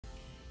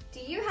Do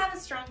you have a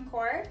strong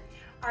core?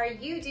 Are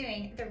you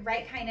doing the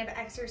right kind of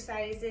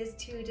exercises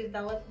to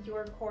develop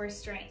your core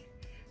strength?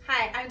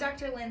 Hi, I'm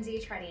Dr. Lindsay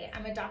Trottier.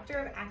 I'm a doctor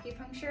of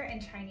acupuncture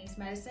and Chinese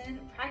medicine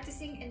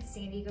practicing in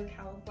San Diego,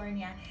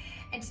 California.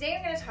 And today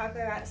I'm going to talk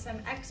about some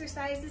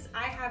exercises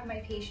I have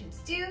my patients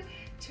do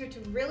to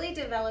really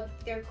develop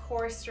their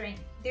core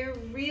strength, their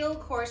real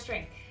core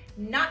strength,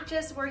 not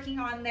just working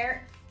on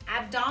their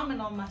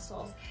abdominal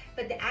muscles,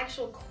 but the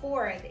actual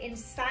core, the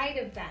inside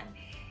of them,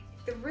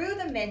 through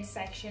the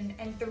midsection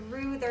and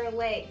through their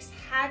legs.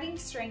 Having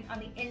strength on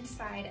the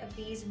inside of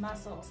these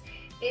muscles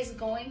is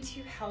going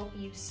to help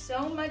you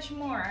so much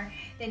more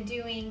than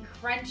doing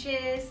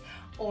crunches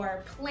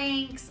or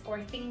planks or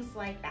things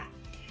like that.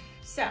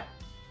 So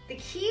the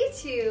key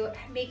to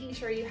making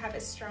sure you have a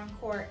strong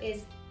core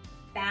is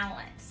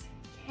balance.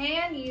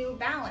 Can you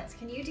balance?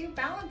 Can you do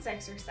balance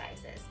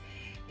exercises?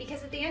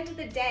 Because at the end of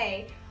the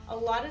day, a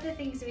lot of the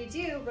things we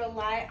do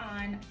rely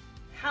on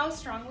how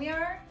strong we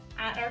are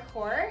at our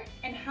core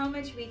and how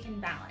much we can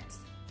balance.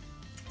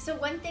 So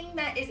one thing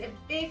that is a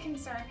big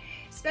concern,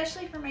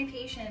 especially for my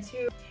patients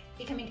who are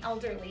becoming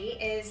elderly,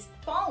 is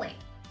falling.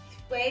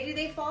 Why do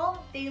they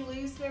fall? They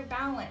lose their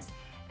balance.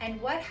 And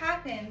what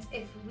happens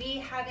if we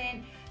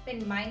haven't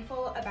been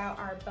mindful about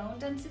our bone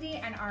density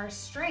and our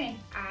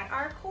strength at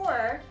our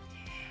core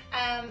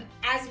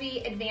as we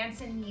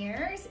advance in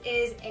years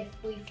is if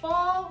we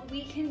fall,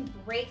 we can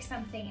break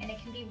something and it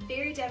can be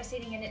very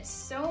devastating, and it's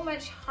so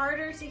much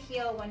harder to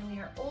heal when we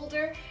are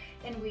older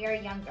than we are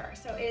younger.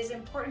 So it is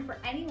important for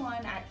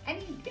anyone at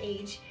any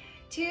age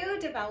to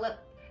develop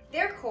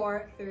their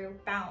core through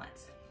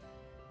balance.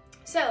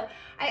 So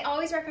I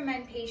always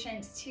recommend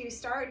patients to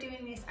start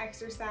doing this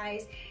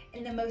exercise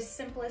in the most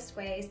simplest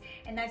ways,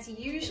 and that's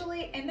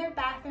usually in their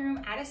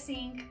bathroom, at a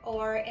sink,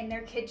 or in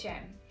their kitchen.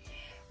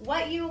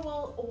 What you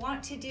will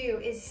want to do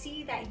is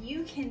see that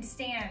you can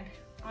stand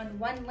on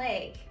one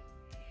leg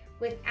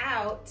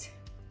without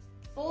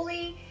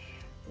fully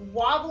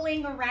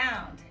wobbling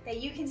around, that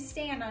you can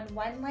stand on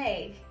one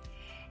leg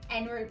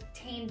and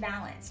retain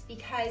balance,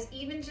 because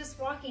even just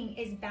walking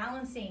is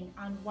balancing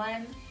on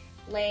one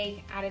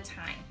leg at a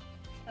time,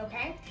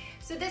 okay?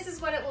 So this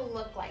is what it will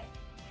look like.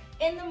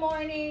 In the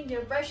morning,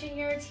 you're brushing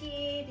your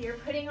teeth, you're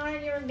putting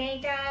on your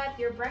makeup,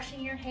 you're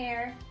brushing your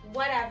hair,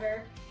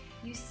 whatever.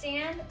 You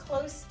stand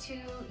close to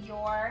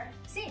your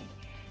sink.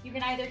 You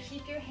can either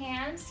keep your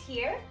hands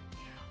here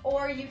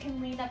or you can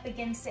lean up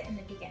against it in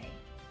the beginning,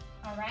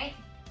 all right?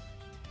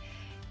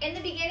 In the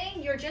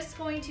beginning, you're just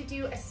going to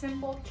do a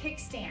simple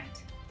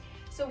kickstand.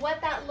 So what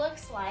that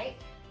looks like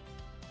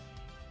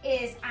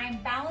is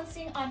I'm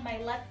balancing on my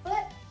left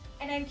foot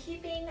and I'm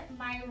keeping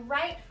my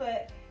right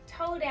foot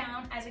toe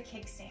down as a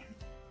kickstand,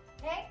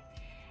 okay?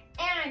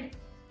 And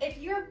if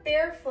you're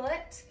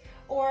barefoot,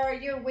 or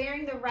you're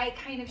wearing the right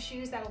kind of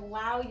shoes that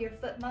allow your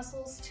foot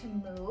muscles to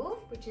move,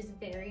 which is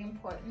very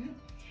important,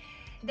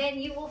 then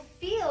you will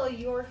feel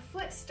your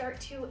foot start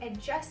to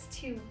adjust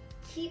to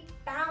keep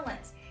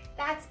balance.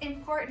 That's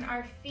important.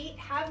 Our feet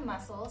have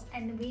muscles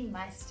and we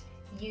must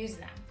use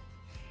them.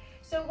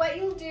 So what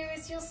you'll do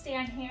is you'll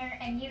stand here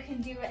and you can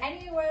do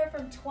anywhere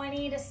from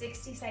 20 to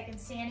 60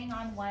 seconds standing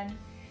on one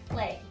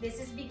leg.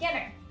 This is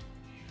beginner.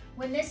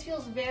 When this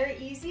feels very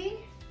easy,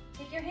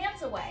 take your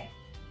hands away.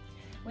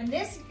 When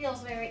this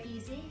feels very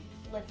easy,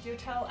 lift your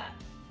toe up,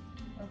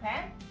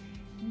 okay?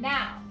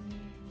 Now,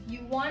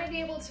 you want to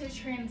be able to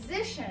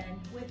transition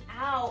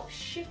without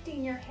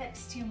shifting your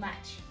hips too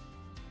much.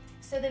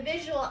 So the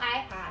visual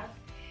I have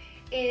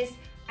is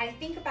I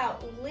think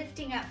about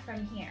lifting up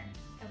from here,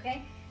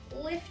 okay?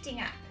 Lifting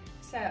up.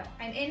 So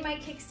I'm in my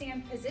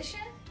kickstand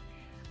position.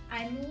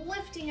 I'm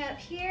lifting up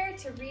here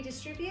to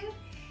redistribute,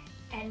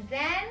 and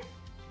then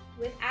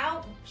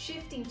without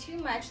shifting too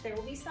much, there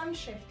will be some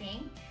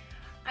shifting,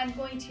 I'm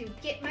going to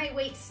get my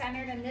weight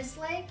centered on this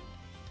leg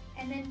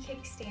and then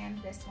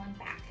kickstand this one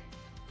back.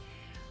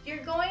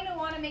 You're going to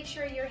want to make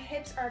sure your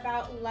hips are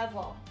about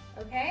level,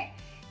 okay?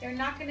 They're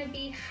not going to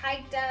be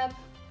hiked up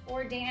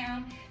or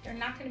down. They're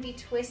not going to be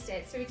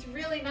twisted. So it's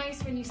really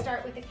nice when you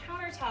start with the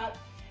countertop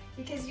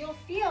because you'll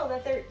feel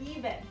that they're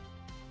even,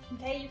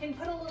 okay? You can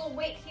put a little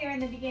weight here in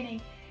the beginning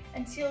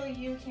until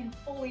you can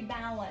fully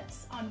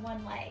balance on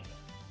one leg.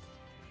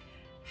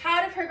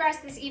 How to progress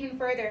this even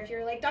further. If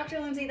you're like, Dr.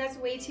 Lindsay, that's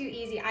way too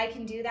easy, I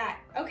can do that.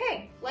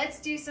 Okay, let's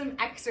do some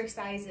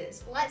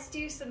exercises. Let's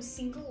do some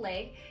single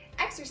leg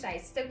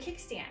exercise. So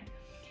kickstand.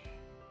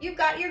 You've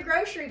got your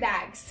grocery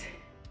bags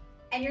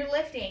and you're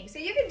lifting. So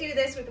you can do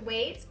this with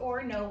weights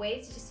or no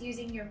weights, just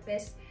using your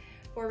fist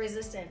for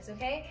resistance,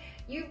 okay?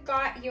 You've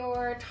got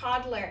your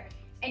toddler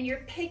and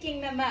you're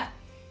picking them up,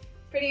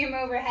 putting them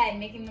overhead,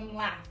 making them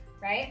laugh,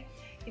 right?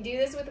 You can do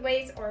this with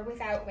weights or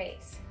without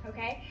weights,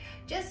 okay?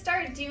 Just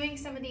start doing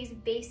some of these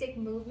basic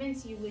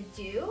movements you would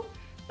do,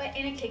 but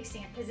in a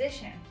kickstand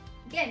position.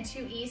 Again,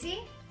 too easy,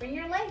 bring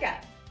your leg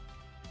up,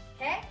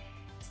 okay?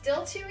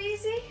 Still too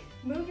easy,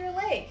 move your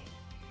leg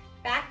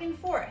back and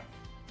forth,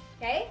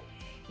 okay?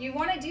 You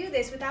wanna do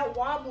this without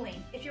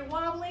wobbling. If you're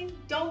wobbling,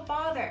 don't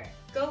bother.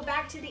 Go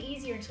back to the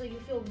easier until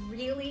you feel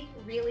really,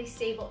 really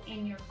stable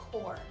in your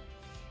core,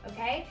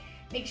 okay?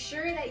 Make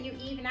sure that you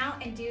even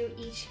out and do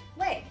each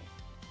leg,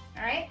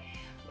 all right?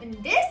 When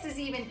this is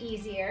even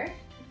easier,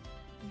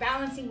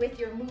 balancing with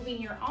your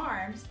moving your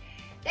arms,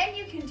 then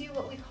you can do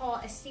what we call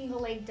a single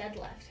leg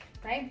deadlift,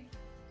 right?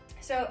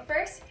 So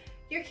first,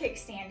 you're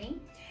kickstanding.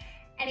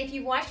 And if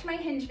you watched my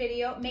hinge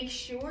video, make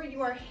sure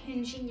you are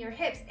hinging your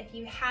hips. If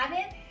you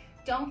haven't,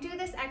 don't do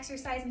this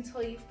exercise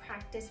until you've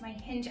practiced my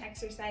hinge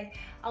exercise.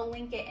 I'll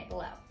link it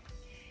below.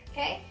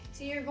 Okay,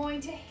 so you're going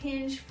to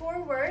hinge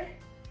forward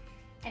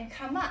and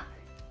come up.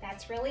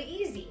 That's really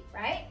easy,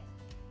 right?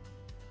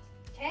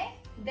 Okay,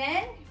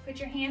 then put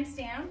your hands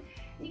down.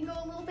 You can go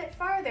a little bit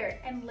farther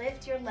and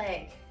lift your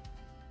leg.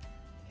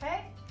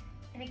 Okay,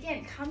 and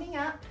again, coming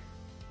up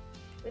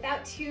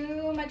without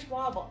too much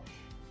wobble.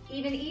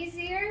 Even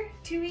easier,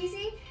 too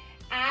easy,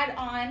 add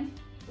on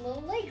a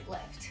little leg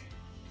lift.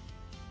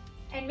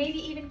 And maybe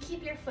even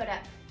keep your foot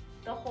up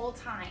the whole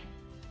time.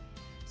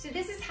 So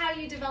this is how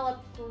you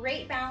develop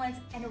great balance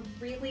and a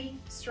really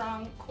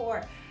strong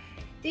core.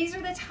 These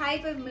are the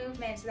type of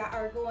movements that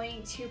are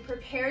going to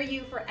prepare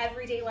you for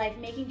everyday life,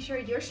 making sure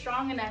you're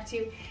strong enough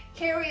to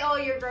carry all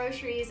your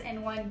groceries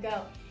in one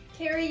go.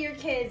 Carry your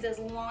kids as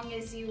long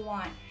as you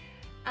want.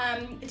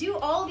 Do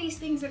all these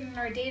things in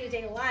our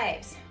day-to-day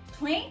lives.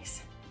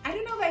 Planks, I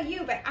don't know about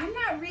you, but I'm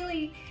not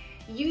really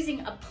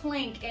using a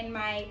plank in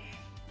my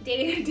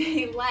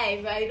day-to-day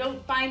life. I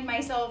don't find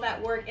myself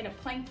at work in a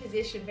plank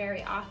position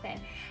very often.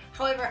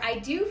 However, I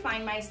do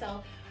find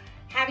myself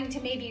having to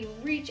maybe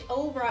reach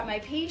over at my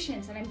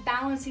patients and I'm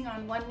balancing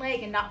on one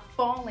leg and not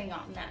falling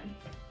on them,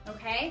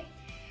 okay?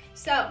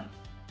 So,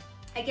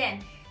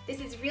 again, this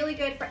is really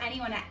good for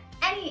anyone at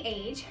any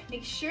age.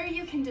 Make sure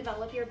you can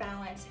develop your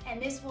balance, and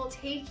this will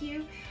take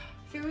you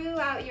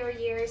throughout your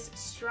years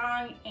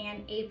strong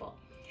and able.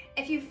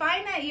 If you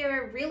find that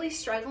you're really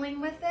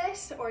struggling with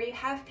this or you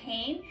have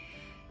pain,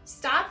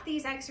 stop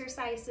these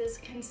exercises,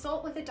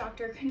 consult with a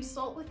doctor,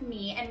 consult with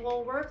me, and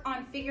we'll work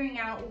on figuring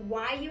out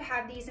why you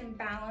have these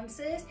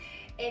imbalances,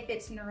 if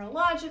it's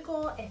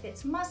neurological, if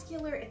it's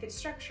muscular, if it's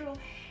structural,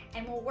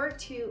 and we'll work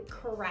to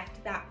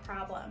correct that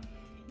problem.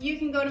 You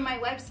can go to my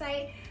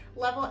website,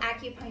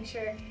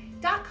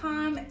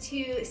 levelacupuncture.com,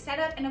 to set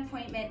up an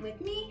appointment with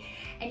me,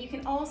 and you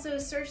can also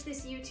search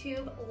this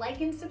YouTube,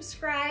 like and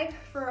subscribe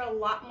for a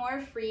lot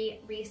more free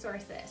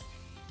resources.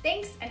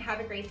 Thanks and have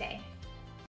a great day.